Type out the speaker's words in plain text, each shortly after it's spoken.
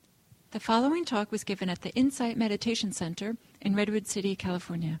The following talk was given at the Insight Meditation Center in Redwood City,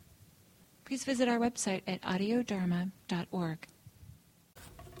 California. Please visit our website at audiodharma.org.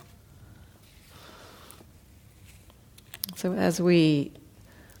 So as we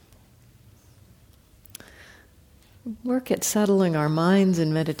work at settling our minds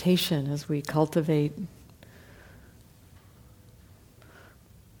in meditation, as we cultivate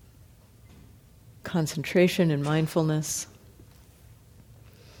concentration and mindfulness,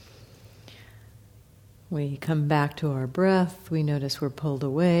 we come back to our breath, we notice we're pulled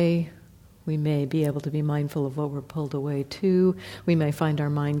away. We may be able to be mindful of what we're pulled away to. We may find our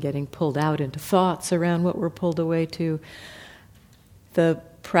mind getting pulled out into thoughts around what we're pulled away to. The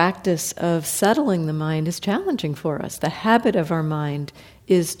practice of settling the mind is challenging for us. The habit of our mind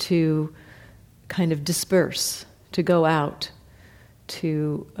is to kind of disperse, to go out,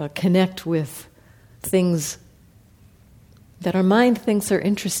 to connect with things that our mind thinks are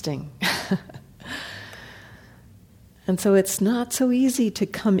interesting. And so it's not so easy to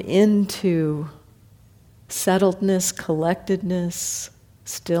come into settledness, collectedness,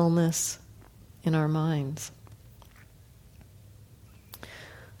 stillness in our minds.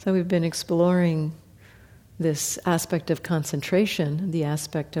 So we've been exploring this aspect of concentration, the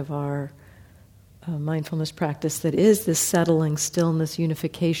aspect of our mindfulness practice that is this settling, stillness,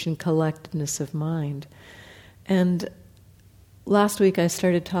 unification, collectedness of mind. And last week I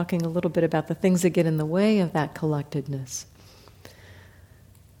started talking a little bit about the things that get in the way of that collectedness.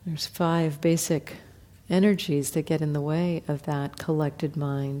 There's 5 basic energies that get in the way of that collected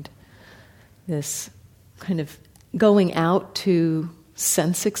mind. This kind of going out to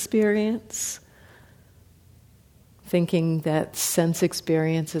sense experience, thinking that sense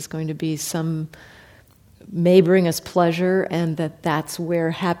experience is going to be may bring us pleasure and that's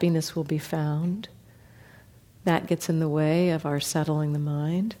where happiness will be found. That gets in the way of our settling the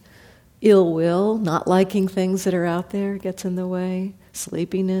mind. Ill will, not liking things that are out there, gets in the way.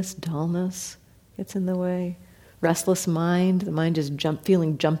 Sleepiness, dullness gets in the way. Restless mind, the mind is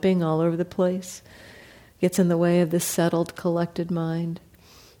jumping all over the place, gets in the way of this settled, collected mind.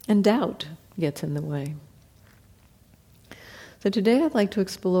 And doubt gets in the way. So today I'd like to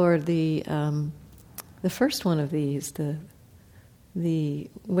explore the first one of these, the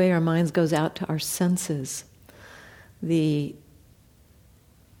way our minds goes out to our senses. The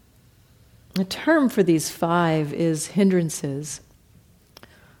term for these 5 is hindrances.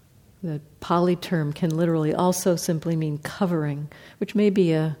 The Pali term can literally also simply mean covering, which may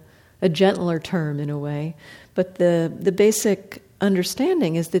be a gentler term in a way. But the basic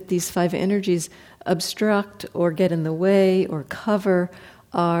understanding is that these 5 energies obstruct or get in the way or cover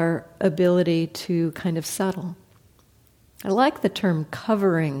our ability to kind of settle. I like the term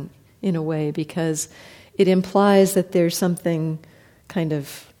covering in a way because it implies that there's something kind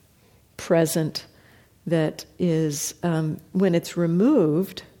of present that is, when it's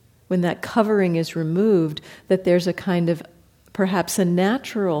removed, when that covering is removed, that there's a kind of, perhaps a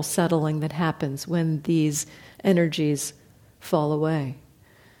natural settling that happens when these energies fall away.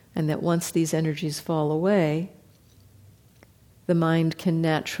 And that once these energies fall away, the mind can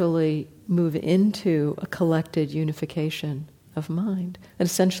naturally move into a collected unification of mind. And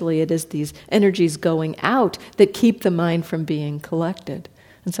essentially it is these energies going out that keep the mind from being collected.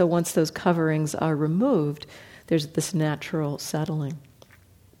 And so once those coverings are removed, there's this natural settling.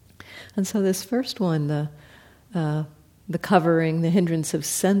 And so this first one, the covering, the hindrance of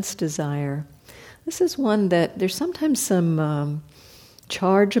sense desire, this is one that there's sometimes some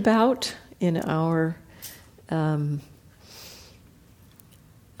charge about in our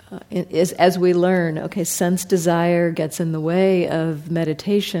as we learn, okay, sense desire gets in the way of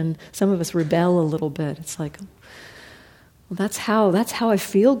meditation. Some of us rebel a little bit. It's like, well, that's how I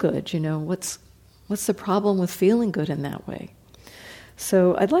feel good. You know, what's the problem with feeling good in that way?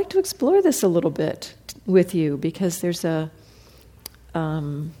 So I'd like to explore this a little bit with you because there's a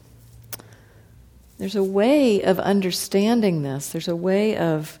way of understanding this. There's a way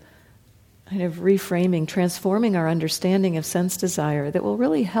of kind of reframing, transforming our understanding of sense desire that will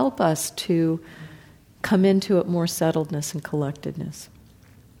really help us to come into it more settledness and collectedness.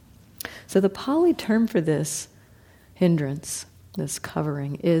 So the Pali term for this hindrance, this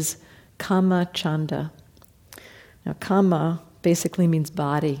covering, is kama chanda. Now kama basically means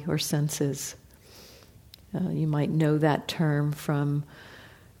body or senses. You might know that term from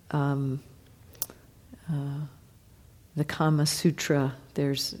the Kama Sutra.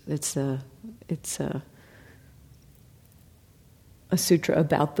 It's a sutra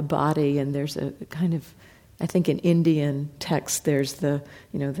about the body, and there's a kind of, I think in Indian text, there's the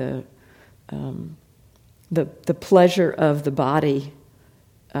pleasure of the body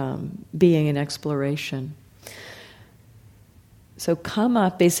being in exploration. So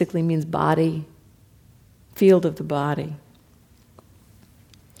kama basically means body, field of the body.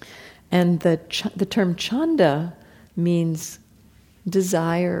 And the term chanda means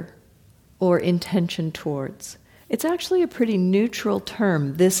desire or intention towards. It's actually a pretty neutral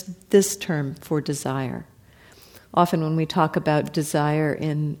term, this term for desire. Often when we talk about desire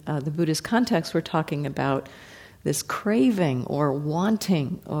in the Buddhist context, we're talking about this craving or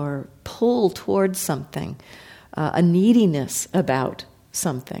wanting or pull towards something, a neediness about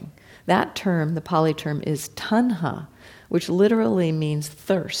something. That term, the Pali term, is tanha, which literally means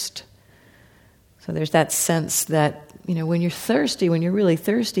thirst. So there's that sense that, when you're thirsty, when you're really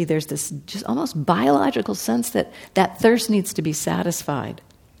thirsty, there's this just almost biological sense that thirst needs to be satisfied.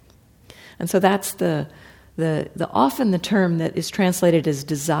 And so that's the often the term that is translated as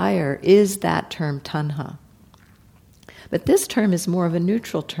desire is that term tanha. But this term is more of a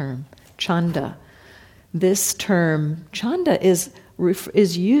neutral term, chanda. This term, chanda, is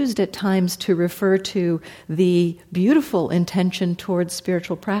used at times to refer to the beautiful intention towards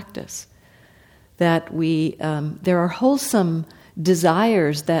spiritual practice. That there are wholesome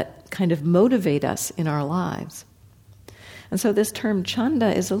desires that kind of motivate us in our lives. And so this term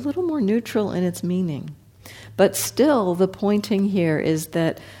chanda is a little more neutral in its meaning. But still, the pointing here is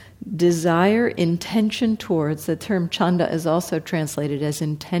that desire, intention towards, the term chanda is also translated as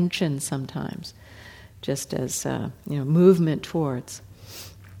intention sometimes, just as movement towards.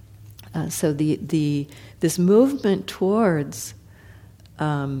 So this movement towards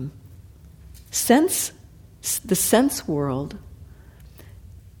the sense world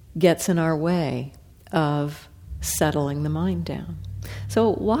gets in our way of settling the mind down.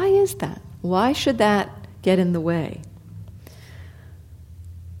 So why is that? Why should that get in the way?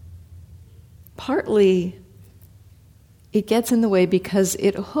 Partly it gets in the way because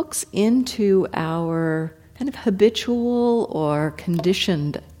it hooks into our kind of habitual or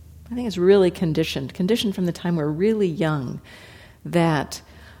conditioned, I think it's really conditioned from the time we're really young, that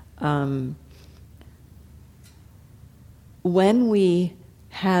when we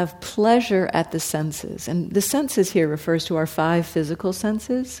have pleasure at the senses, and the senses here refers to our 5 physical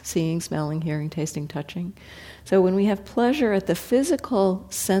senses, seeing, smelling, hearing, tasting, touching. So when we have pleasure at the physical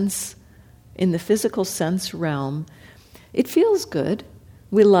sense, in the physical sense realm, it feels good,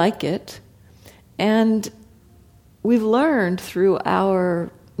 we like it, and we've learned through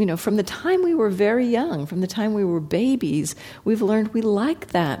our, from the time we were very young, from the time we were babies, we've learned we like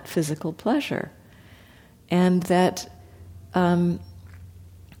that physical pleasure. And that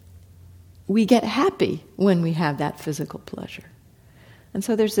we get happy when we have that physical pleasure. And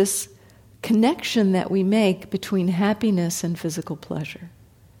so there's this connection that we make between happiness and physical pleasure.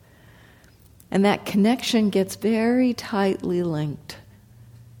 And that connection gets very tightly linked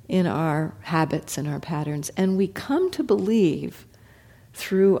in our habits and our patterns. And we come to believe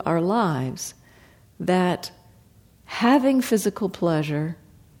through our lives that having physical pleasure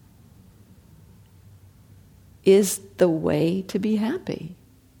is the way to be happy.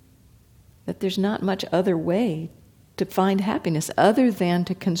 That there's not much other way to find happiness other than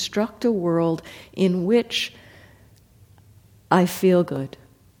to construct a world in which I feel good.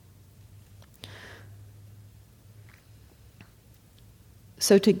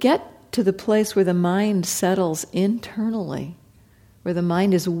 So to get to the place where the mind settles internally, where the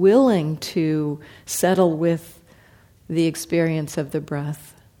mind is willing to settle with the experience of the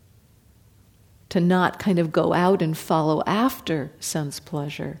breath, to not kind of go out and follow after sense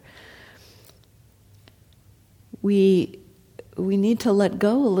pleasure, we need to let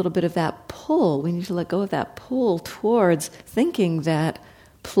go a little bit of that pull. We need to let go of that pull towards thinking that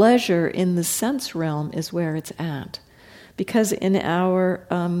pleasure in the sense realm is where it's at. Because in our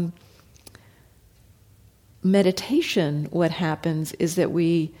meditation, what happens is that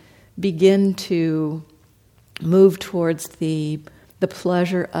we begin to move towards the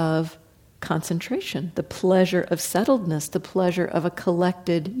pleasure of concentration, the pleasure of settledness, the pleasure of a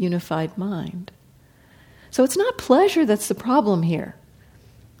collected, unified mind. So it's not pleasure that's the problem here.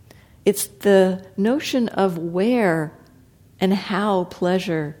 It's the notion of where and how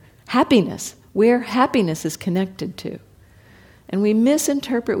happiness, where happiness is connected to. And we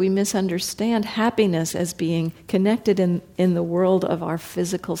misinterpret, we misunderstand happiness as being connected in the world of our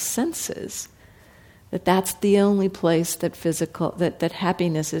physical senses. That's the only place that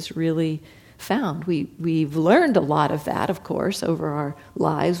happiness is really found. We've learned a lot of that, of course, over our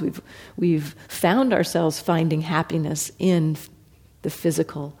lives. We've found ourselves finding happiness in the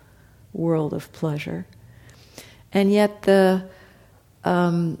physical world of pleasure. And yet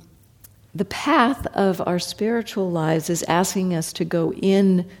the path of our spiritual lives is asking us to go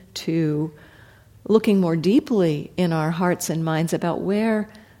into looking more deeply in our hearts and minds about where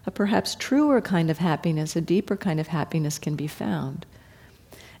a perhaps truer kind of happiness, a deeper kind of happiness can be found.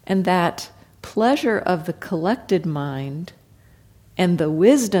 And that pleasure of the collected mind and the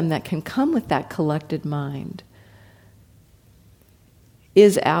wisdom that can come with that collected mind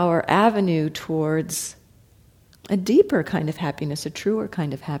is our avenue towards a deeper kind of happiness, a truer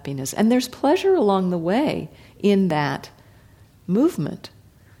kind of happiness. And there's pleasure along the way in that movement.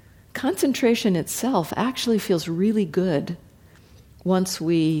 Concentration itself actually feels really good once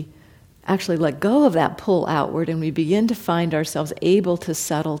we actually let go of that pull outward and we begin to find ourselves able to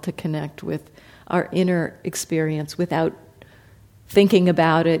settle, to connect with our inner experience without thinking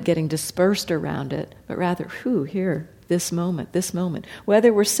about it, getting dispersed around it, but rather, here, this moment.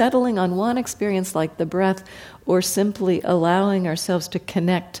 Whether we're settling on one experience like the breath or simply allowing ourselves to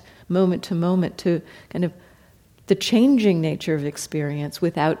connect moment to moment to kind of the changing nature of experience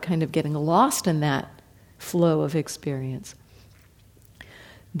without kind of getting lost in that flow of experience.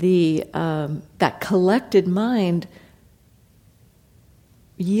 That collected mind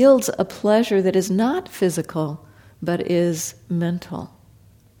yields a pleasure that is not physical, but is mental.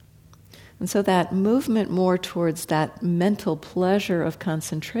 And so that movement more towards that mental pleasure of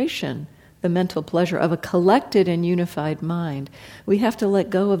concentration, the mental pleasure of a collected and unified mind, we have to let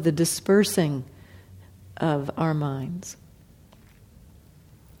go of the dispersing of our minds.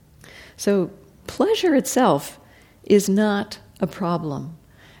 So pleasure itself is not a problem.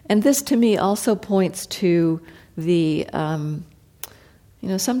 And this to me also points to the,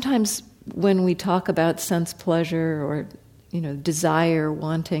 sometimes when we talk about sense pleasure or desire,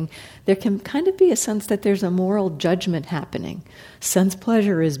 wanting, there can kind of be a sense that there's a moral judgment happening. Sense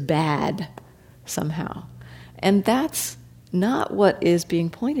pleasure is bad, somehow. And that's not what is being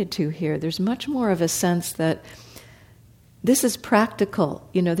pointed to here. There's much more of a sense that this is practical.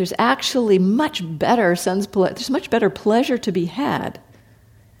 There's actually much better there's much better pleasure to be had.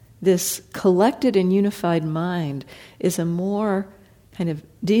 This collected and unified mind is a more kind of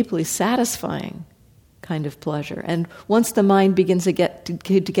deeply satisfying kind of pleasure. And once the mind begins to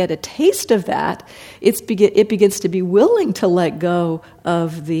get a taste of that, it begins to be willing to let go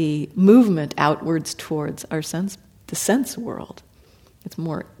of the movement outwards towards the sense world. It's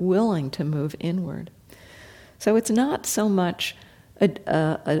more willing to move inward. So it's not so much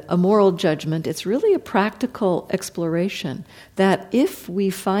a moral judgment, it's really a practical exploration that if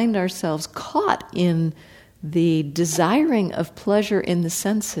we find ourselves caught in the desiring of pleasure in the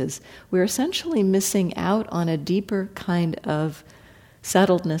senses, we're essentially missing out on a deeper kind of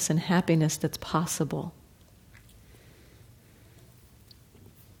settledness and happiness that's possible.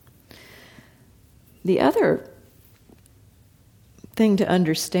 The other thing to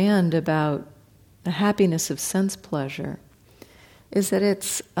understand about the happiness of sense pleasure is that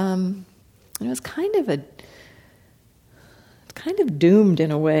it's kind of doomed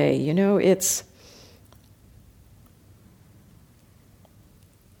in a way. It's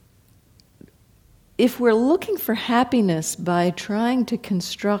if we're looking for happiness by trying to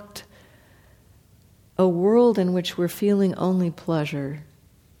construct a world in which we're feeling only pleasure,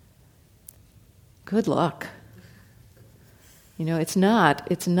 good luck. It's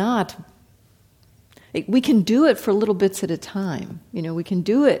not. We can do it for little bits at a time. We can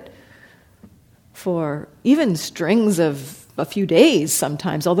do it for even strings of a few days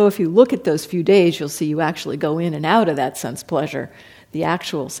sometimes. Although if you look at those few days, you'll see you actually go in and out of that sense pleasure, the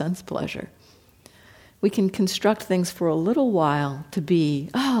actual sense pleasure. We can construct things for a little while to be,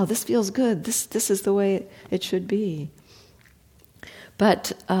 this feels good, this is the way it should be.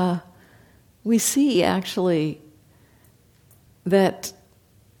 But we see actually that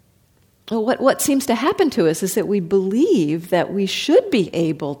what seems to happen to us is that we believe that we should be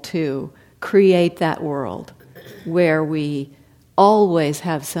able to create that world where we always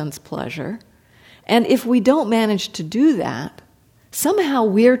have sense pleasure. And if we don't manage to do that, somehow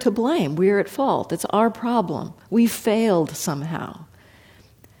we're to blame, we're at fault, it's our problem, we failed somehow.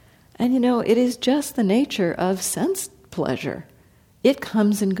 And it is just the nature of sense pleasure. It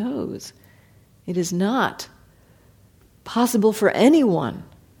comes and goes. It is not possible for anyone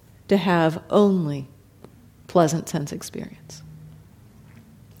to have only pleasant sense experience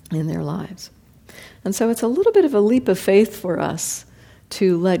in their lives. And so it's a little bit of a leap of faith for us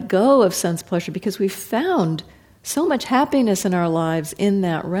to let go of sense pleasure because we've found so much happiness in our lives in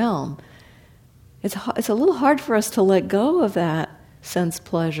that realm. It's a little hard for us to let go of that sense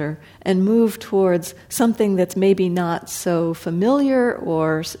pleasure and move towards something that's maybe not so familiar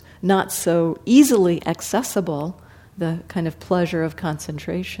or not so easily accessible, the kind of pleasure of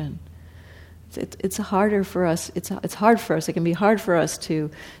concentration. It's harder for us. It's hard for us. It can be hard for us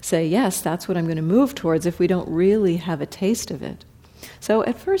to say, yes, that's what I'm going to move towards if we don't really have a taste of it. So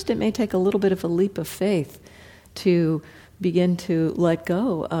at first it may take a little bit of a leap of faith to begin to let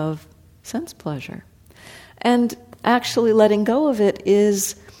go of sense pleasure. And actually letting go of it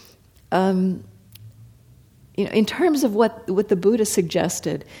is, in terms of what the Buddha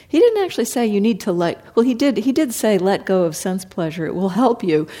suggested, he didn't actually say you need to he did say let go of sense pleasure, it will help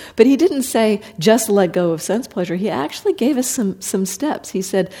you, but he didn't say just let go of sense pleasure. He actually gave us some steps. He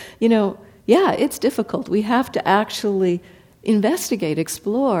said, yeah, it's difficult. We have to actually investigate,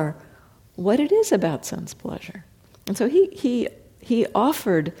 explore what it is about sense pleasure. And so he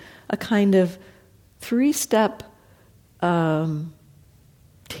offered a kind of 3-step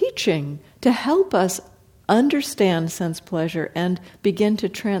teaching to help us understand sense pleasure and begin to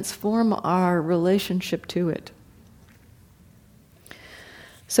transform our relationship to it.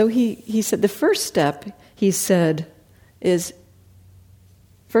 So he said the first step, he said, is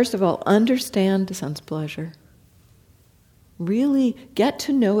first of all, understand sense pleasure. Really get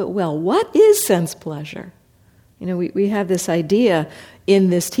to know it well. What is sense pleasure? We have this idea in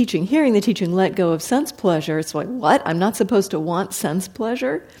this teaching, hearing the teaching, let go of sense pleasure. It's like, what? I'm not supposed to want sense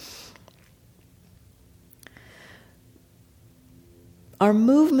pleasure? Our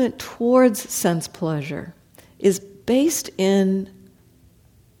movement towards sense pleasure is based in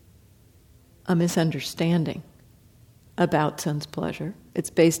a misunderstanding about sense pleasure.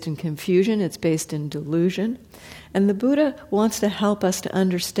 It's based in confusion, it's based in delusion. And the Buddha wants to help us to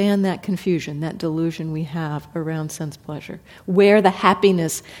understand that confusion, that delusion we have around sense pleasure, where the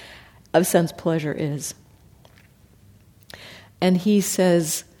happiness of sense pleasure is. And he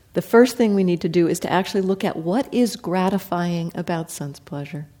says, the first thing we need to do is to actually look at what is gratifying about sense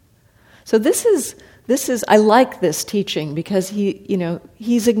pleasure. So this is I like this teaching because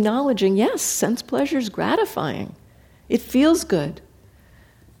he's acknowledging, yes, sense pleasure is gratifying. It feels good.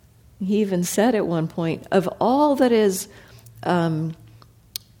 He even said at one point, of all that is, of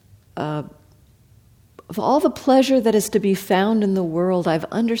all the pleasure that is to be found in the world, I've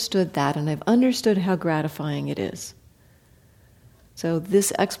understood that, and I've understood how gratifying it is. So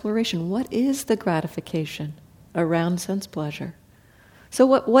this exploration, what is the gratification around sense pleasure? So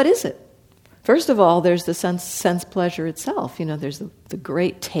what is it? First of all, there's the sense pleasure itself. There's the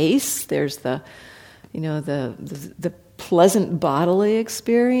great taste. There's the pleasant bodily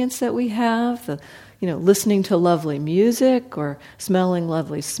experience that we have. Listening to lovely music or smelling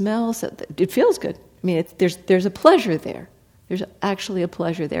lovely smells. It feels good. I mean, there's a pleasure there. There's actually a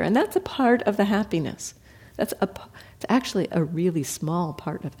pleasure there, and that's a part of the happiness. It's actually a really small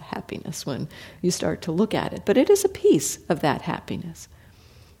part of the happiness when you start to look at it, but it is a piece of that happiness.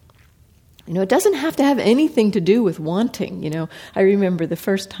 It doesn't have to have anything to do with wanting. I remember the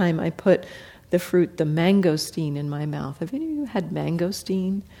first time I put the fruit, the mangosteen, in my mouth. Have any of you had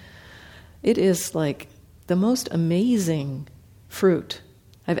mangosteen? It is like the most amazing fruit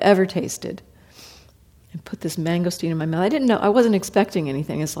I've ever tasted. I put this mangosteen in my mouth. I didn't know, I wasn't expecting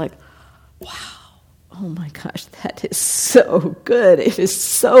anything. It's like, wow. Oh my gosh, that is so good. It is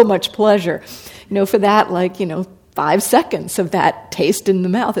so much pleasure. For that, 5 seconds of that taste in the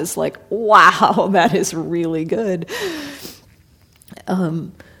mouth is like, wow, that is really good.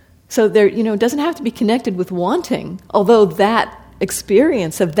 So there, it doesn't have to be connected with wanting, although that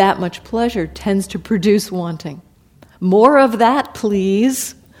experience of that much pleasure tends to produce wanting. More of that,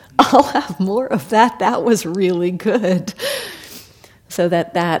 please. I'll have more of that. That was really good. So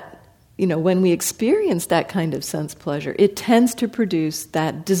that when we experience that kind of sense pleasure, it tends to produce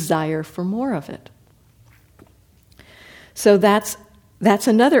that desire for more of it. So that's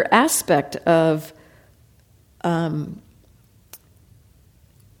another aspect of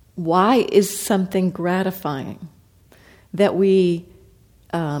why is something gratifying? That we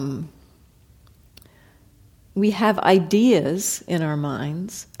have ideas in our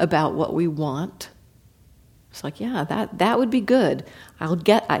minds about what we want. It's like, yeah, that would be good.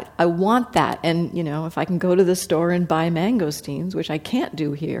 I want that. And, if I can go to the store and buy mangosteens, which I can't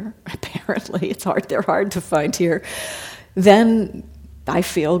do here, apparently, they're hard to find here, then I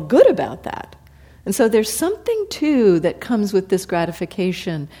feel good about that. And so there's something, too, that comes with this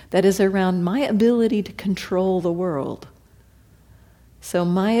gratification that is around my ability to control the world. So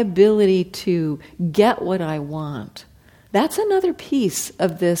my ability to get what I want, that's another piece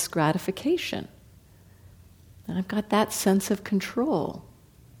of this gratification. And I've got that sense of control.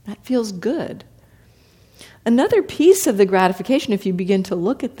 That feels good. Another piece of the gratification, if you begin to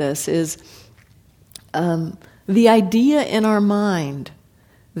look at this, is the idea in our mind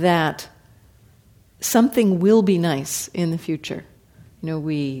that something will be nice in the future.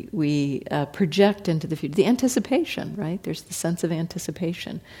 We project into the future. The anticipation, right? There's the sense of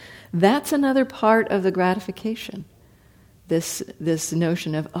anticipation. That's another part of the gratification. This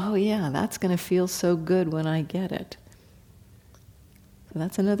notion of, oh yeah, that's going to feel so good when I get it. So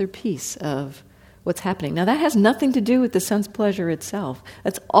that's another piece of what's happening. Now that has nothing to do with the sense pleasure itself.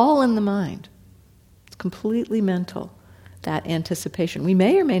 That's all in the mind. It's completely mental, that anticipation. We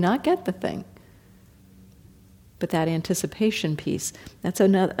may or may not get the thing. But that anticipation piece, that's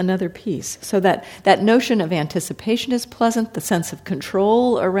another piece. So that notion of anticipation is pleasant, the sense of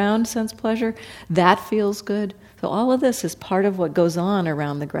control around sense pleasure, that feels good. So all of this is part of what goes on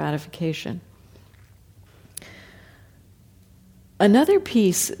around the gratification. Another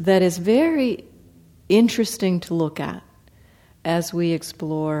piece that is very interesting to look at as we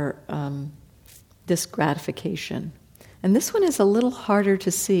explore this gratification, and this one is a little harder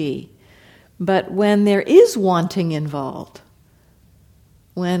to see, but when there is wanting involved,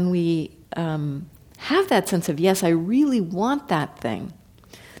 when we have that sense of, yes, I really want that thing,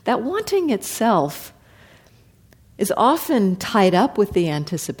 that wanting itself is often tied up with the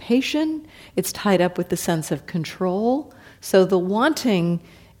anticipation, it's tied up with the sense of control. So the wanting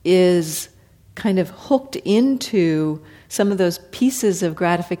is kind of hooked into some of those pieces of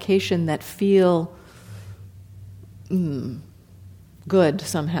gratification that feel good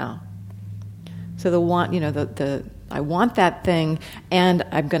somehow. So the want, I want that thing, and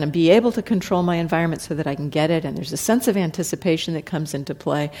I'm going to be able to control my environment so that I can get it, and there's a sense of anticipation that comes into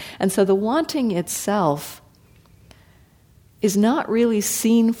play. And so the wanting itself is not really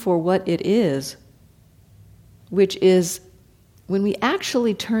seen for what it is, which is, when we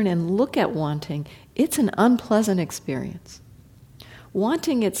actually turn and look at wanting, it's an unpleasant experience.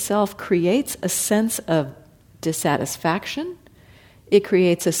 Wanting itself creates a sense of dissatisfaction. It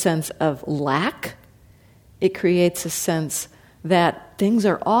creates a sense of lack. It creates a sense that things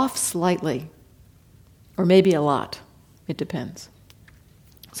are off slightly, or maybe a lot. It depends.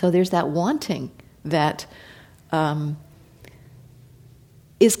 So there's that wanting that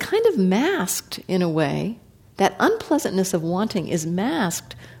is kind of masked in a way. That unpleasantness of wanting is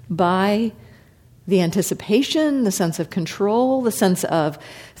masked by the anticipation, the sense of control, the sense of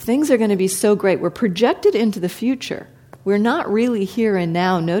things are going to be so great. We're projected into the future. We're not really here and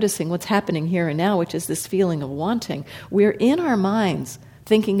now noticing what's happening here and now, which is this feeling of wanting. We're in our minds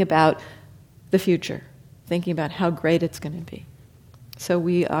thinking about the future, thinking about how great it's going to be. So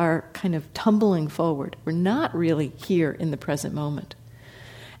we are kind of tumbling forward. We're not really here in the present moment.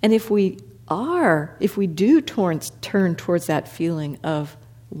 And if we do turn towards that feeling of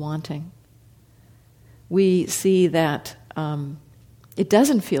wanting, we see that it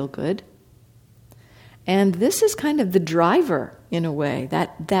doesn't feel good. And this is kind of the driver, in a way,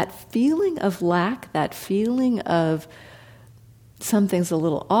 that feeling of lack, that feeling of something's a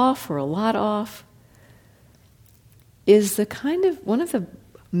little off or a lot off, is the kind of one of the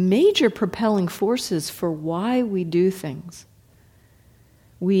major propelling forces for why we do things.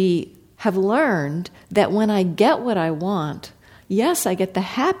 We have learned that when I get what I want, yes, I get the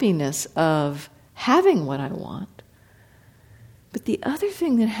happiness of having what I want. But the other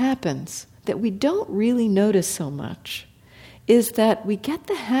thing that happens that we don't really notice so much is that we get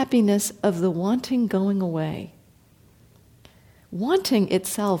the happiness of the wanting going away. Wanting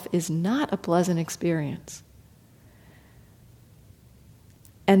itself is not a pleasant experience.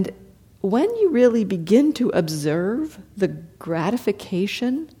 And when you really begin to observe the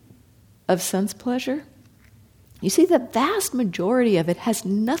gratification of sense pleasure, you see the vast majority of it has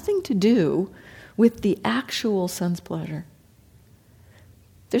nothing to do with the actual sense pleasure.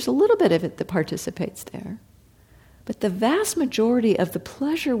 There's a little bit of it that participates there, but the vast majority of the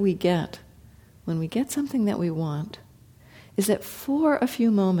pleasure we get when we get something that we want is that for a few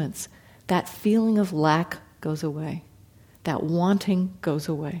moments, that feeling of lack goes away, that wanting goes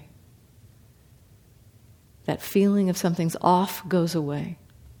away, that feeling of something's off goes away.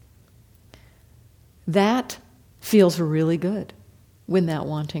 That feels really good when that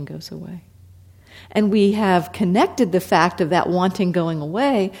wanting goes away. And we have connected the fact of that wanting going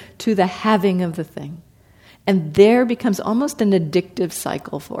away to the having of the thing. And there becomes almost an addictive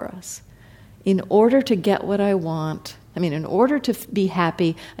cycle for us. In order to get what I want, in order to be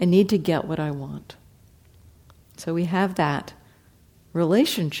happy, I need to get what I want. So we have that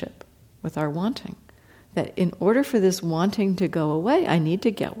relationship with our wanting. That in order for this wanting to go away, I need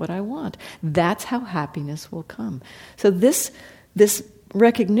to get what I want. That's how happiness will come. So this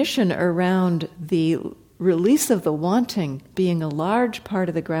recognition around the release of the wanting being a large part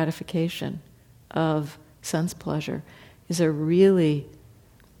of the gratification of sense pleasure is a really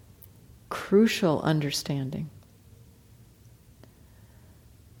crucial understanding.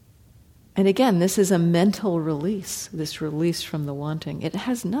 And again, this is a mental release, this release from the wanting. It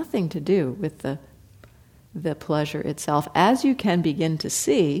has nothing to do with the pleasure itself, as you can begin to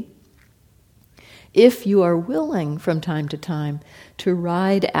see if you are willing from time to time to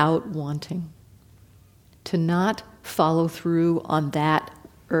ride out wanting, to not follow through on that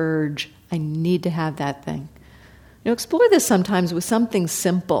urge, I need to have that thing. Explore this sometimes with something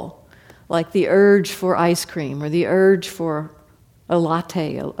simple, like the urge for ice cream or the urge for a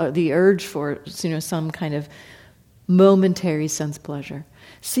latte, or the urge for some kind of momentary sense pleasure.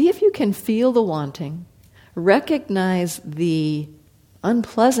 See if you can feel the wanting, recognize the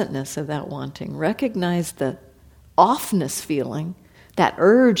unpleasantness of that wanting, recognize the offness feeling, that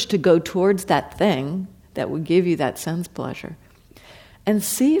urge to go towards that thing that would give you that sense pleasure, and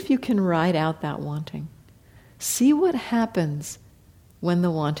see if you can ride out that wanting. See what happens when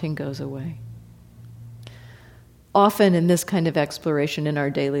the wanting goes away. Often in this kind of exploration in our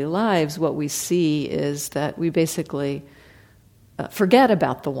daily lives, what we see is that we basically forget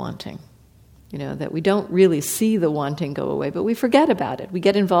about the wanting. That we don't really see the wanting go away, but we forget about it. We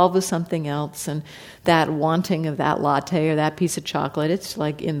get involved with something else, and that wanting of that latte or that piece of chocolate, it's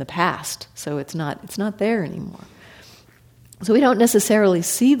like in the past, so it's not there anymore. So we don't necessarily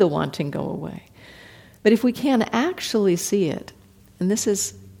see the wanting go away. But if we can actually see it, and this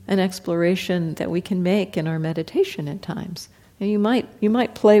is an exploration that we can make in our meditation at times. And you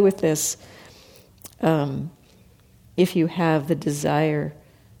might play with this if you have the desire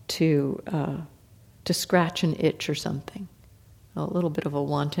to scratch an itch or something. A little bit of a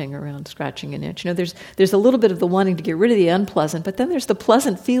wanting around scratching an itch. There's a little bit of the wanting to get rid of the unpleasant, but then there's the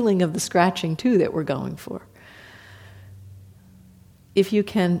pleasant feeling of the scratching too that we're going for. If you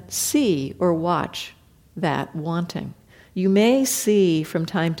can see or watch that wanting, you may see from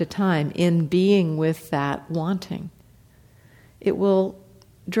time to time in being with that wanting, it will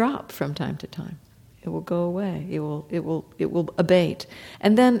drop from time to time. It will go away. It will abate.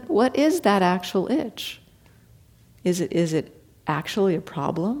 And then what is that actual itch? Is it actually a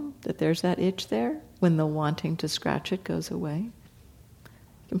problem that there's that itch there when the wanting to scratch it goes away?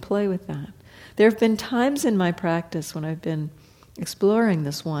 You can play with that. There have been times in my practice when I've been exploring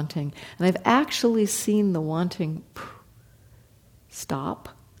this wanting, and I've actually seen the wanting stop,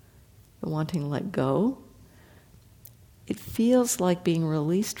 the wanting let go. It feels like being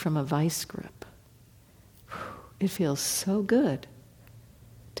released from a vice grip. It feels so good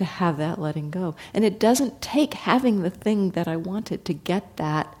to have that letting go. And it doesn't take having the thing that I wanted to get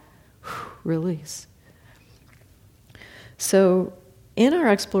that release. So in our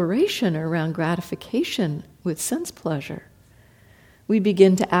exploration around gratification with sense pleasure, we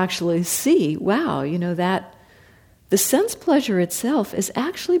begin to actually see, wow, that the sense pleasure itself is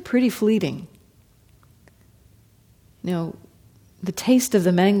actually pretty fleeting. The taste of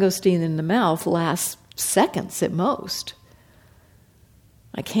the mangosteen in the mouth lasts seconds at most.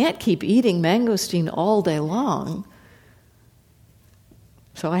 I can't keep eating mangosteen all day long,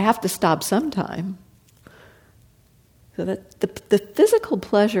 so I have to stop sometime. So that the physical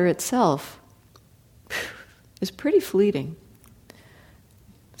pleasure itself is pretty fleeting.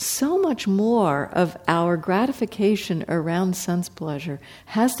 So much more of our gratification around sense pleasure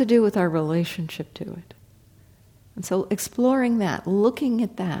has to do with our relationship to it. And so exploring that, looking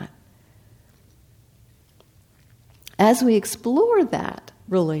at that, as we explore that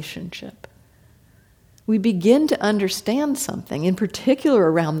relationship, we begin to understand something, in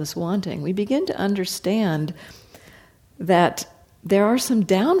particular around this wanting. We begin to understand that there are some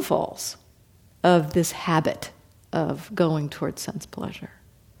downfalls of this habit of going towards sense pleasure.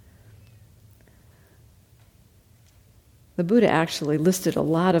 The Buddha actually listed a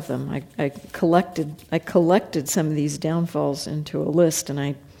lot of them. I collected some of these downfalls into a list,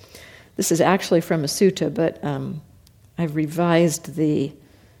 and this is actually from a sutta, but I've revised the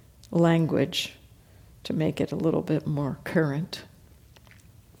language to make it a little bit more current.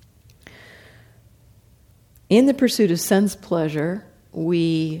 In the pursuit of sense pleasure,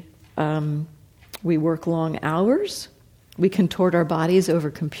 we work long hours, we contort our bodies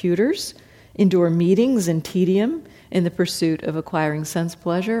over computers, endure meetings and tedium in the pursuit of acquiring sense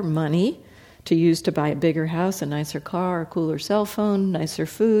pleasure, money to use to buy a bigger house, a nicer car, a cooler cell phone, nicer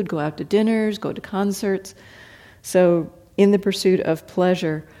food, go out to dinners, go to concerts. So in the pursuit of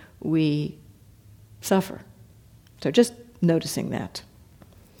pleasure, we suffer. So just noticing that.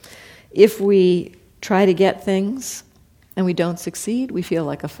 If we try to get things and we don't succeed, we feel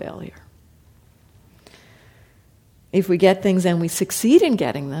like a failure. If we get things and we succeed in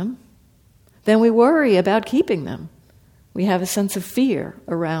getting them, then we worry about keeping them. We have a sense of fear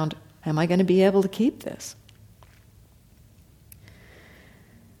around, am I going to be able to keep this?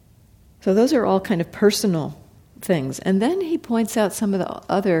 So those are all kind of personal things. And then he points out some of the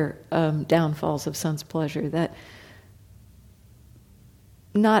other downfalls of sense pleasure, that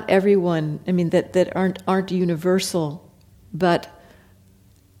not everyone, that aren't universal, but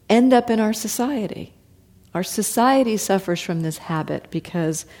end up in our society. Our society suffers from this habit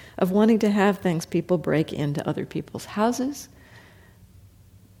because of wanting to have things. People break into other people's houses.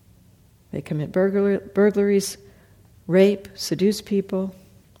 They commit burglaries, rape, seduce people.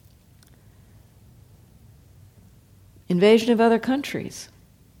 Invasion of other countries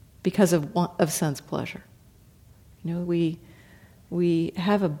because of sense pleasure. We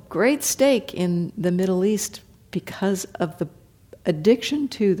have a great stake in the Middle East because of the addiction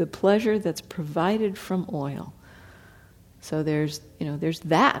to the pleasure that's provided from oil. So there's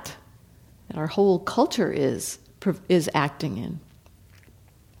that our whole culture is acting in.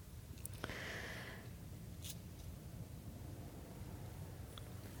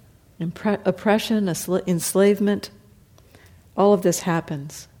 Oppression, enslavement, all of this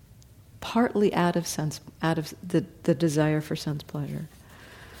happens partly out of the desire for sense pleasure.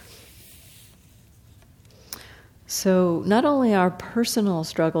 So not only our personal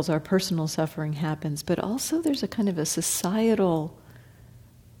struggles, our personal suffering happens, but also there's a kind of a societal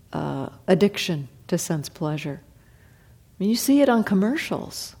addiction to sense pleasure. You see it on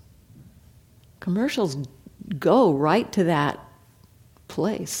commercials. Commercials go right to that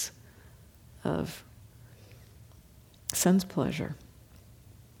place of sense pleasure.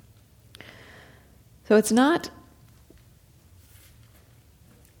 So it's not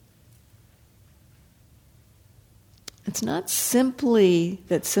simply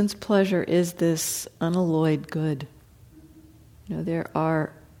that sense pleasure is this unalloyed good. There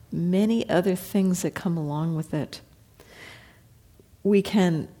are many other things that come along with it. We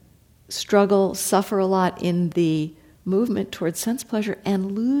can struggle, suffer a lot in the movement towards sense pleasure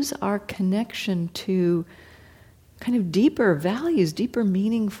and lose our connection to kind of deeper values, deeper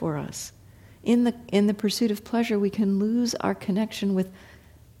meaning for us. In the pursuit of pleasure, we can lose our connection with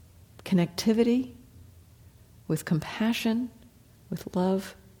connectivity, with compassion, with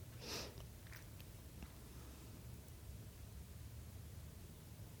love.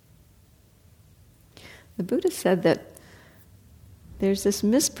 The Buddha said that there's this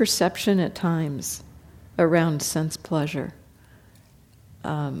misperception at times around sense pleasure.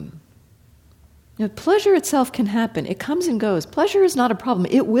 Pleasure itself can happen. It comes and goes. Pleasure is not a problem.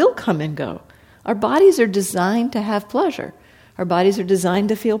 It will come and go. Our bodies are designed to have pleasure. Our bodies are designed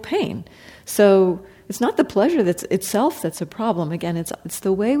to feel pain. So it's not the pleasure itself that's a problem. Again, it's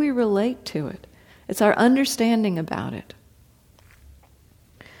the way we relate to it. It's our understanding about it.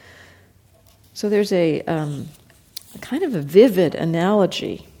 So there's a kind of a vivid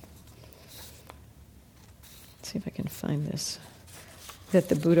analogy. Let's see if I can find this, that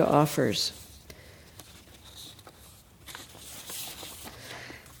the Buddha offers.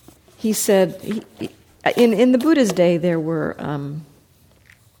 He said, in the Buddha's day, there were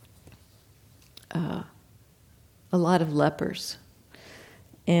a lot of lepers,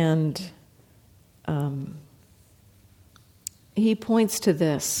 and he points to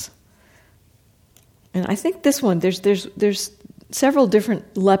this. And I think this one, there's several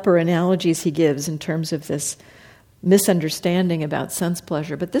different leper analogies he gives in terms of this misunderstanding about sense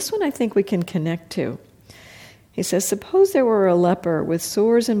pleasure, but this one I think we can connect to. He says, suppose there were a leper with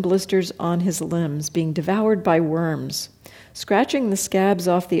sores and blisters on his limbs, being devoured by worms, scratching the scabs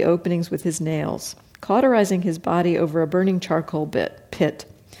off the openings with his nails, cauterizing his body over a burning charcoal pit.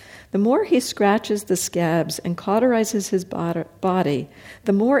 The more he scratches the scabs and cauterizes his body,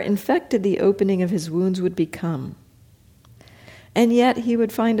 the more infected the opening of his wounds would become. And yet he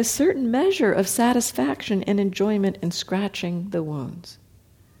would find a certain measure of satisfaction and enjoyment in scratching the wounds.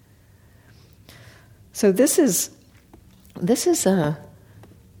 So this is a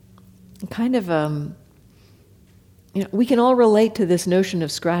kind of we can all relate to this notion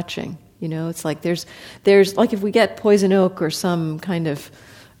of scratching. It's like there's like if we get poison oak or some kind of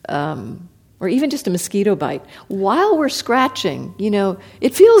or even just a mosquito bite, while we're scratching,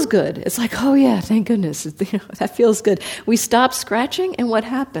 it feels good. It's like, oh yeah, thank goodness, that feels good. We stop scratching, and what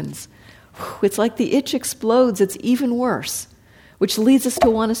happens? It's like the itch explodes. It's even worse, which leads us to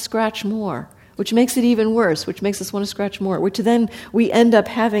want to scratch more, which makes it even worse, which makes us want to scratch more, which then we end up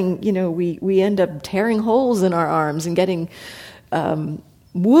having, we end up tearing holes in our arms and getting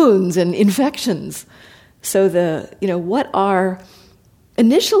wounds and infections. So what our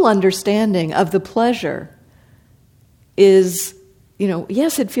initial understanding of the pleasure is,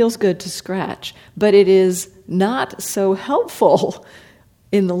 yes, it feels good to scratch, but it is not so helpful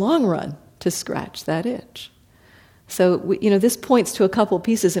in the long run to scratch that itch. So this points to a couple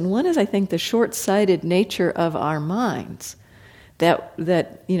pieces, and one is, I think, the short-sighted nature of our minds. That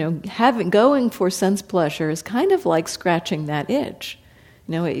going for sense pleasure is kind of like scratching that itch.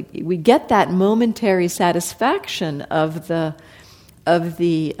 We get that momentary satisfaction of the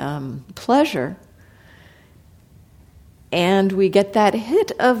pleasure, and we get that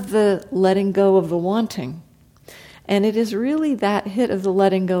hit of the letting go of the wanting. And it is really that hit of the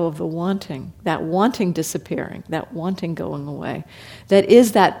letting go of the wanting, that wanting disappearing, that wanting going away, that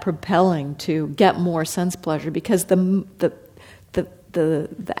is that propelling to get more sense pleasure, because the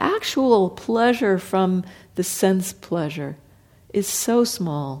actual pleasure from the sense pleasure is so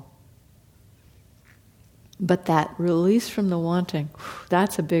small. But that release from the wanting,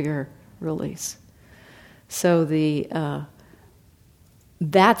 that's a bigger release. So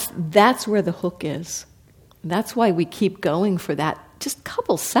that's where the hook is. That's why we keep going for that just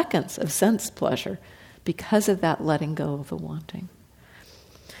couple seconds of sense pleasure, because of that letting go of the wanting.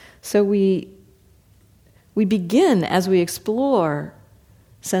 So we begin, as we explore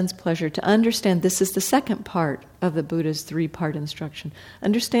sense pleasure, to understand this is the second part of the Buddha's 3-part instruction,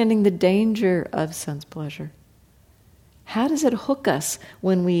 understanding the danger of sense pleasure. How does it hook us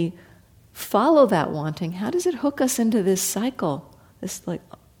when we follow that wanting? How does it hook us into this cycle, this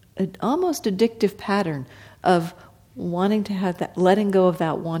almost addictive pattern of wanting to have that, letting go of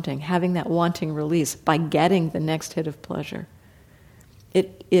that wanting, having that wanting release by getting the next hit of pleasure?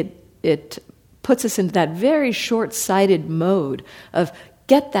 It puts us into that very short-sighted mode of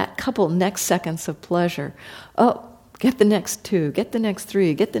get that couple next seconds of pleasure. Oh, get the next 2, get the next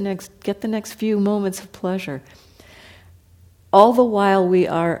 3, get the next few moments of pleasure. All the while we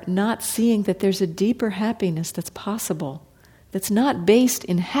are not seeing that there's a deeper happiness that's possible, that's not based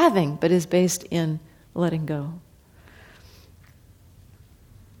in having, but is based in letting go.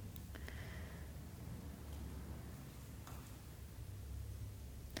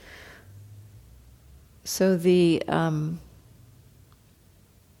 So the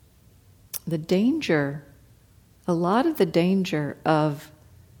danger, a lot of the danger of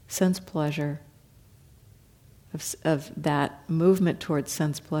sense pleasure, of that movement towards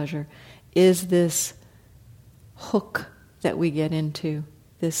sense pleasure, is this hook that we get into,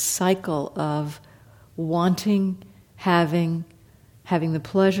 this cycle of wanting, having the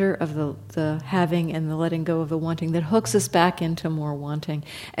pleasure of the having and the letting go of the wanting, that hooks us back into more wanting.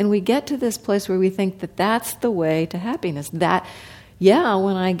 And we get to this place where we think that that's the way to happiness. That,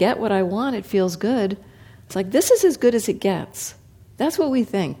 when I get what I want, it feels good. It's like, this is as good as it gets. That's what we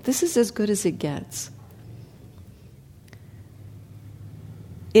think. This is as good as it gets.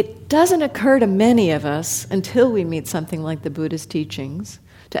 It doesn't occur to many of us until we meet something like the Buddha's teachings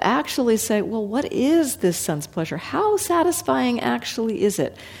to actually say, well, what is this sense pleasure? How satisfying actually is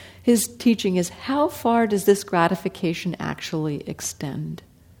it? His teaching is, how far does this gratification actually extend?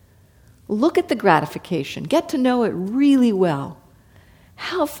 Look at the gratification. Get to know it really well.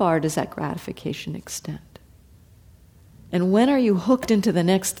 How far does that gratification extend? And when are you hooked into the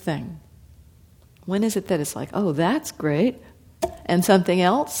next thing? When is it that it's like, oh, that's great, and something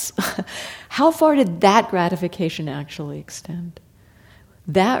else? How far did that gratification actually extend?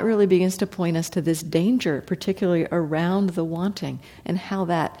 That really begins to point us to this danger, particularly around the wanting, and how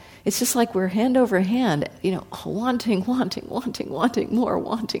that, it's just like we're hand over hand, wanting, more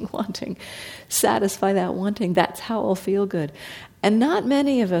wanting, satisfy that wanting, that's how I'll feel good. And not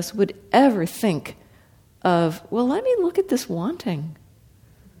many of us would ever think of, well, let me look at this wanting.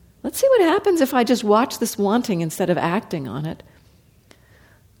 Let's see what happens if I just watch this wanting instead of acting on it.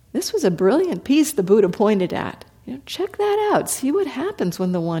 This was a brilliant piece the Buddha pointed at. Check that out. See what happens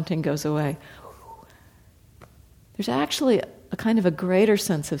when the wanting goes away. There's actually a kind of a greater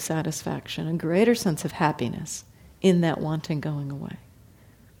sense of satisfaction, a greater sense of happiness in that wanting going away.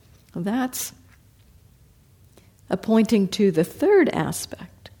 Well, that's pointing to the third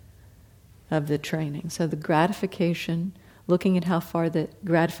aspect of the training. So the gratification, looking at how far the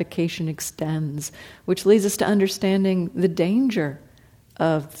gratification extends, which leads us to understanding the danger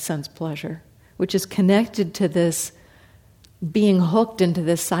of sense pleasure, which is connected to this being hooked into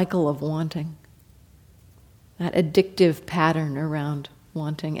this cycle of wanting, that addictive pattern around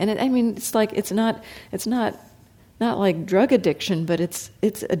wanting. And it's not like drug addiction, but it's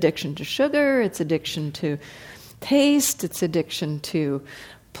addiction to sugar, it's addiction to taste, it's addiction to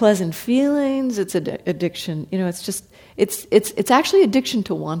pleasant feelings, it's addiction. It's actually addiction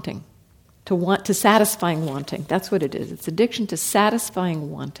to wanting, to satisfying wanting. That's what it is. It's addiction to satisfying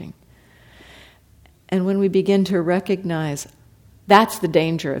wanting. And when we begin to recognize that's the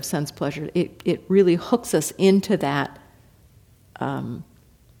danger of sense pleasure, it really hooks us into that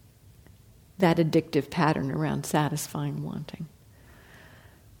that addictive pattern around satisfying wanting.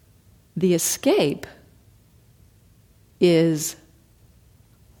 The escape is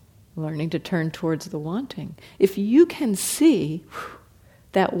learning to turn towards the wanting. If you can see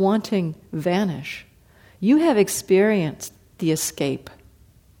that wanting vanish, you have experienced the escape.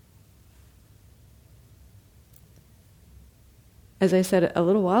 As I said a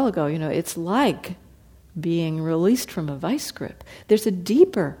little while ago, it's like being released from a vice grip. There's a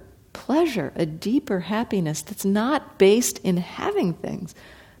deeper pleasure, a deeper happiness that's not based in having things,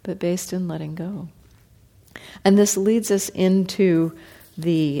 but based in letting go. And this leads us into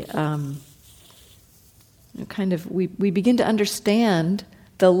the we begin to understand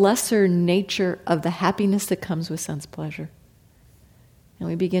the lesser nature of the happiness that comes with sense pleasure. And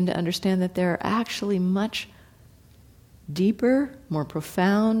we begin to understand that there are actually much deeper, more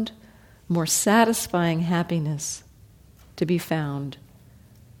profound, more satisfying happiness to be found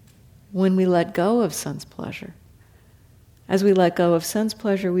when we let go of sense pleasure. As we let go of sense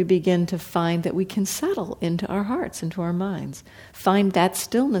pleasure, we begin to find that we can settle into our hearts, into our minds, find that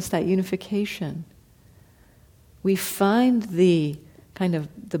stillness, that unification. We find the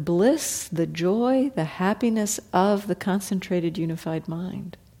bliss, the joy, the happiness of the concentrated, unified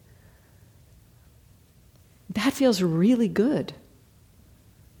mind. That feels really good.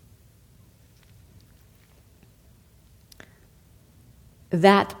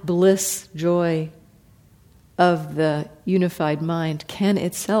 That bliss, joy of the unified mind can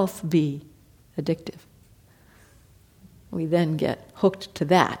itself be addictive. We then get hooked to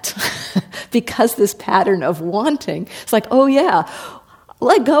that because this pattern of wanting, it's like, oh yeah,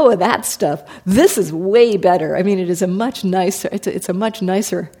 let go of that stuff. This is way better. I mean, it is a much nicer, it's a much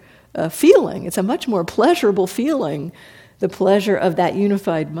nicer feeling. It's a much more pleasurable feeling, the pleasure of that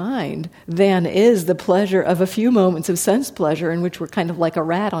unified mind, than is the pleasure of a few moments of sense pleasure in which we're kind of like a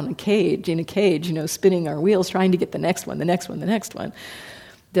rat in a cage, spinning our wheels, trying to get the next one, the next one, the next one.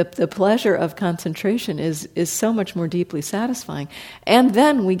 The pleasure of concentration is so much more deeply satisfying. And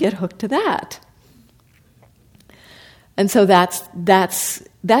then we get hooked to that. And so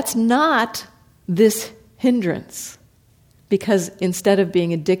that's not this hindrance. Because instead of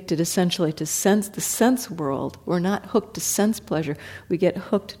being addicted essentially to the sense world, we're not hooked to sense pleasure, we get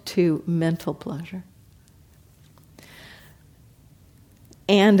hooked to mental pleasure.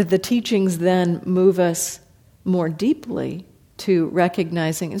 And the teachings then move us more deeply to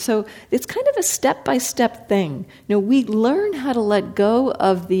recognizing, and so it's kind of a step-by-step thing. We learn how to let go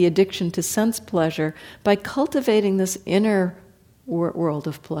of the addiction to sense pleasure by cultivating this inner world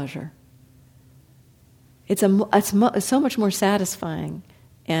of pleasure. It's so much more satisfying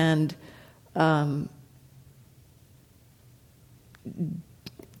and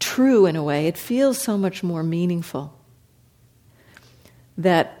true in a way. It feels so much more meaningful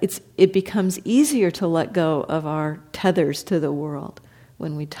that it becomes easier to let go of our tethers to the world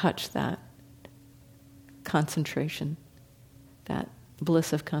when we touch that concentration, that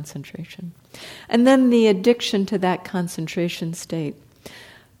bliss of concentration. And then the addiction to that concentration state,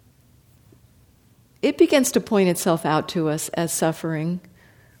 it begins to point itself out to us as suffering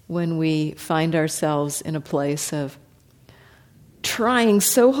when we find ourselves in a place of trying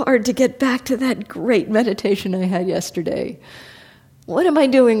so hard to get back to that great meditation I had yesterday. What am I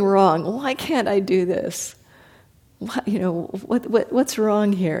doing wrong? Why can't I do this? What's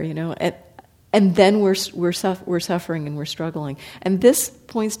wrong here? And then we're suffering and we're struggling. And this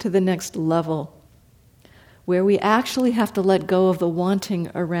points to the next level, where we actually have to let go of the wanting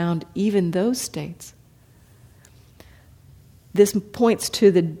around even those states. This points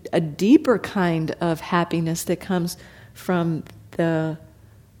to a deeper kind of happiness that comes from the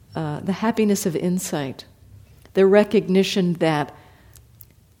happiness of insight, the recognition that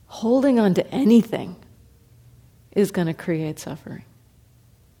holding on to anything is going to create suffering.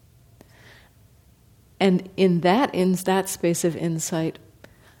 And in that space of insight,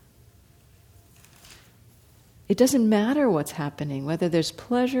 it doesn't matter what's happening, whether there's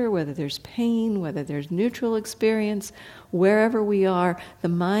pleasure, whether there's pain, whether there's neutral experience, wherever we are, the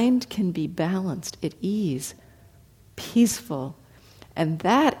mind can be balanced, at ease, peaceful. And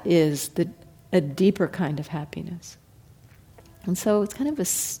that is a deeper kind of happiness. And so it's kind of a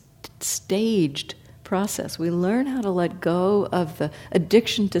staged process. We learn how to let go of the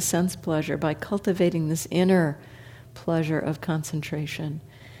addiction to sense pleasure by cultivating this inner pleasure of concentration.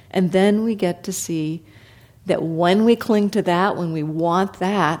 And then we get to see that when we cling to that, when we want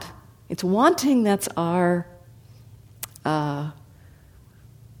that, it's wanting that's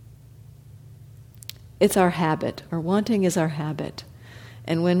it's our habit, or wanting is our habit.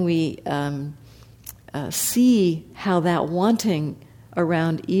 And when we see how that wanting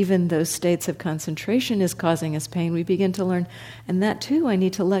around even those states of concentration is causing us pain, we begin to learn, and that too, I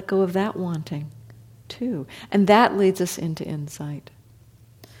need to let go of that wanting too. And that leads us into insight.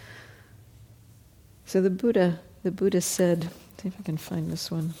 So the Buddha said, see if I can find this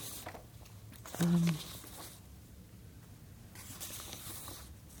one.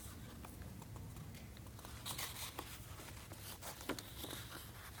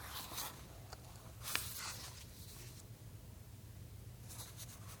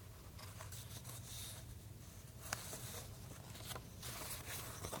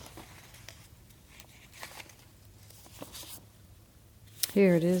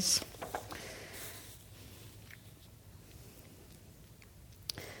 Here it is.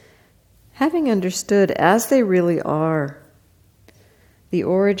 Having understood as they really are, the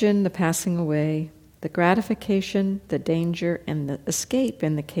origin, the passing away, the gratification, the danger, and the escape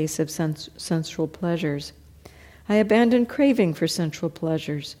in the case of sensual pleasures, I abandoned craving for sensual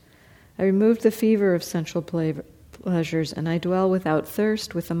pleasures. I removed the fever of sensual pleasures, and I dwell without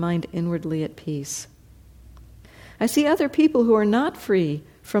thirst, with the mind inwardly at peace. I see other people who are not free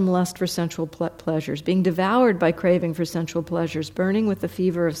from lust for sensual pleasures, being devoured by craving for sensual pleasures, burning with the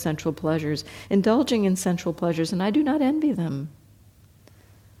fever of sensual pleasures, indulging in sensual pleasures, and I do not envy them.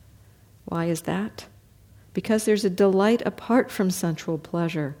 Why is that? Because there's a delight apart from sensual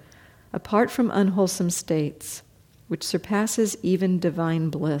pleasure, apart from unwholesome states, which surpasses even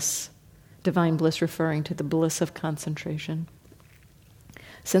divine bliss. Divine bliss referring to the bliss of concentration.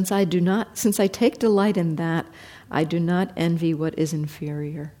 Since I take delight in that, I do not envy what is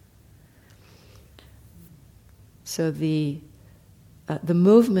inferior. So the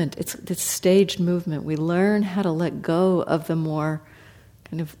movement, it's this staged movement. We learn how to let go of the more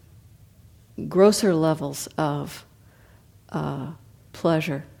kind of grosser levels of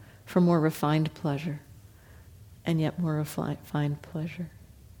pleasure for more refined pleasure, and yet more refined pleasure.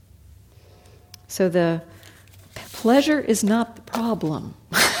 So the pleasure is not the problem.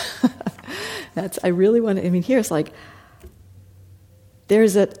 Here it's like,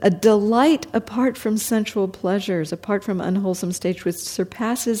 there's a delight apart from sensual pleasures, apart from unwholesome states, which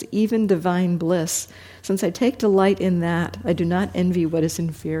surpasses even divine bliss. Since I take delight in that, I do not envy what is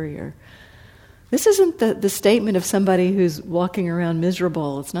inferior. This isn't the statement of somebody who's walking around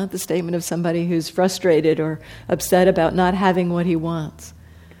miserable. It's not the statement of somebody who's frustrated or upset about not having what he wants.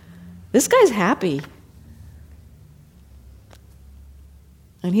 This guy's happy.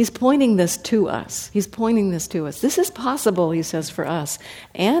 And he's pointing this to us. This is possible, he says, for us.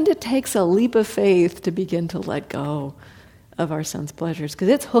 And it takes a leap of faith to begin to let go of our sense pleasures, because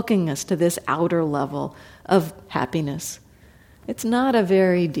it's hooking us to this outer level of happiness. It's not a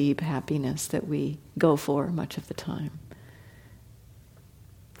very deep happiness that we go for much of the time.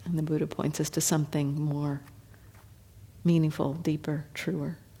 And the Buddha points us to something more meaningful, deeper,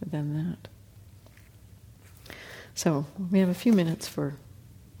 truer than that. So we have a few minutes for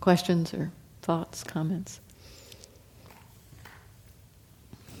questions or thoughts, comments.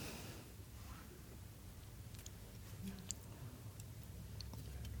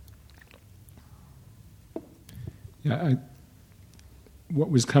 Yeah,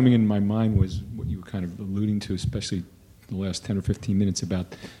 what was coming in my mind was what you were kind of alluding to, especially the last 10 or 15 minutes,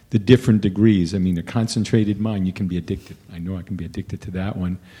 about the different degrees. I mean, a concentrated mind, you can be addicted. I know I can be addicted to that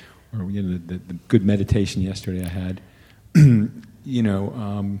one. Or the good meditation yesterday I had.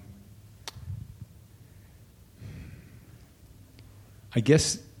 I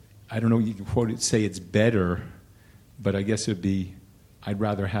guess, I don't know, you can quote it, say it's better, but I guess it would be, I'd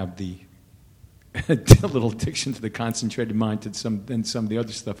rather have the a little addiction to the concentrated mind than some of the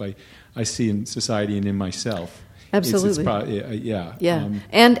other stuff I see in society and in myself. Absolutely. Yeah.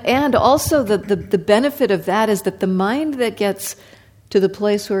 And also the benefit of that is that the mind that gets to the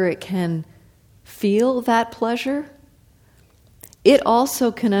place where it can feel that pleasure, it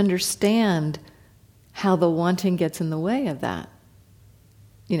also can understand how the wanting gets in the way of that.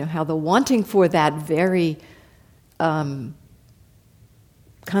 How the wanting for that very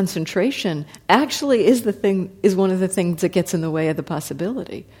concentration actually is one of the things that gets in the way of the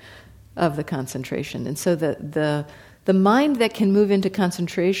possibility of the concentration. And so the mind that can move into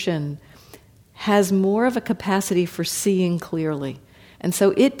concentration has more of a capacity for seeing clearly. And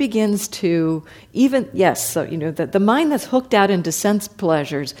so it begins to the mind that's hooked out into sense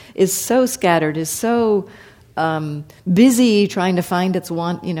pleasures is so scattered, is so busy trying to find its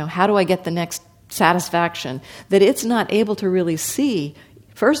want, how do I get the next satisfaction, that it's not able to really see,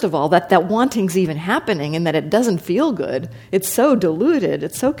 first of all, that wanting's even happening and that it doesn't feel good. It's so diluted,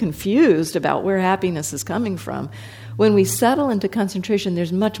 it's so confused about where happiness is coming from. When we settle into concentration,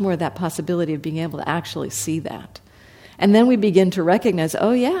 there's much more of that possibility of being able to actually see that. And then we begin to recognize,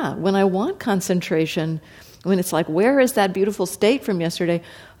 oh yeah, when I want concentration, when it's like, where is that beautiful state from yesterday?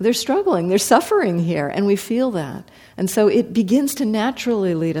 They're struggling, they're suffering here, and we feel that. And so it begins to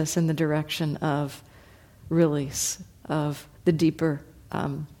naturally lead us in the direction of release, of the deeper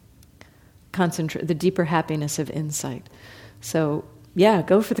the deeper happiness of insight. So, yeah,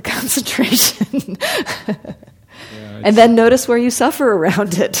 go for the concentration. And then notice where you suffer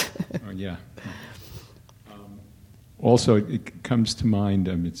around it. Yeah. Also, it comes to mind,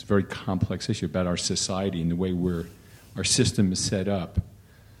 it's a very complex issue about our society and the way our system is set up.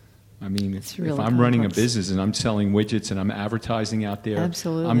 I mean, if I'm running a business and I'm selling widgets and I'm advertising out there,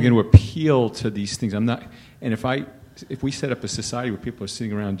 absolutely, I'm going to appeal to these things. I'm not, and if we set up a society where people are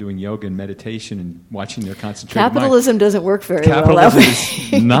sitting around doing yoga and meditation and watching their concentrated capitalism doesn't work very well. Capitalism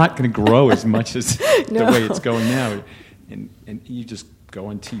is not going to grow as much as the way it's going now. And you just go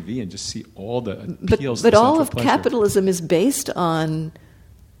on TV and just see all the appeals. But all of capitalism is based on,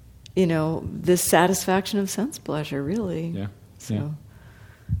 this satisfaction of sense pleasure, really. Yeah. So,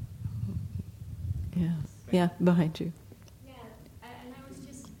 yeah, behind you. Yeah, and I was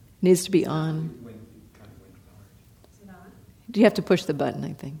just... Needs to be on. Is it on? Do you have to push the button,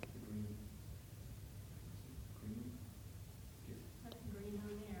 I think? Nothing green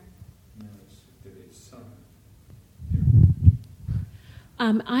on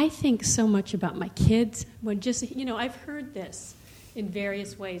there. I think so much about my kids. When I've heard this in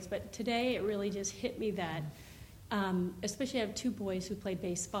various ways, but today it really just hit me that, especially I have two boys who play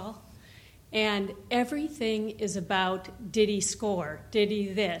baseball, and everything is about did he score, did he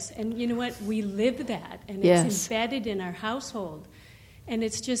this, and you know what? We live that, and it's embedded in our household, and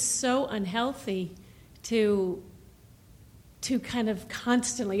it's just so unhealthy to kind of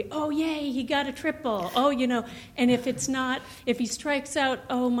constantly, oh, yay, he got a triple. Oh, and if he strikes out,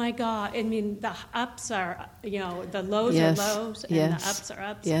 oh, my God. I mean, the ups are, the lows are lows and the ups are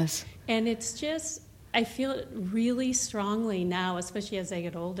ups. Yes. And it's just, I feel it really strongly now, especially as I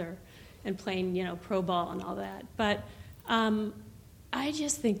get older and playing, pro ball and all that. But I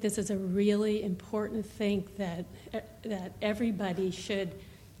just think this is a really important thing that everybody should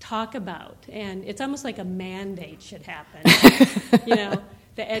talk about, and it's almost like a mandate should happen,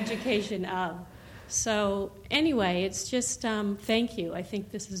 the education of. So anyway, it's just thank you. I think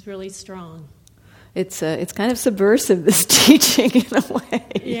this is really strong. It's kind of subversive, this teaching, in a way.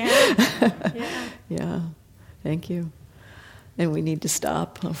 Yeah. Yeah. Thank you. And we need to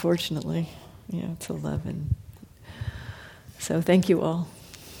stop, unfortunately. It's 11. So thank you all.